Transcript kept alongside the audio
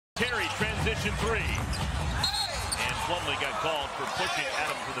carry, transition three. And Plumlee got called for pushing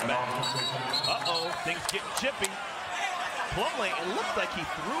Adams to the back. Uh-oh, things getting chippy. Plumlee, it looked like he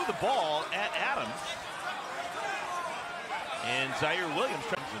threw the ball at Adams. And Zaire Williams,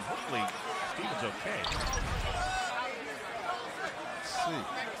 and hopefully Steven's okay. Let's see.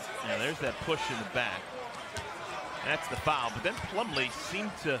 Yeah, there's that push in the back. That's the foul. But then Plumlee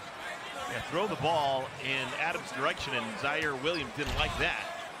seemed to throw the ball in Adams' direction, and Zaire Williams didn't like that.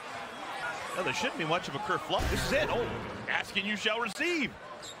 No, there shouldn't be much of a kerfluff. This is it. Oh, asking you shall receive.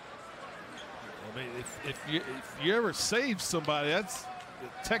 I mean, if you ever save somebody, that's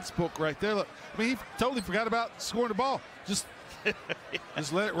textbook right there. Look, I mean, he totally forgot about scoring the ball. Just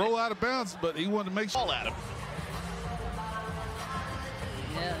let it roll out of bounds, but he wanted to make sure. Ball at him.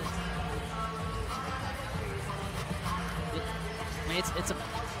 Yeah. I mean,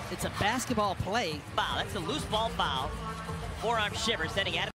 it's a basketball play. Foul. That's a loose ball foul. Forearm shiver, sending Adams.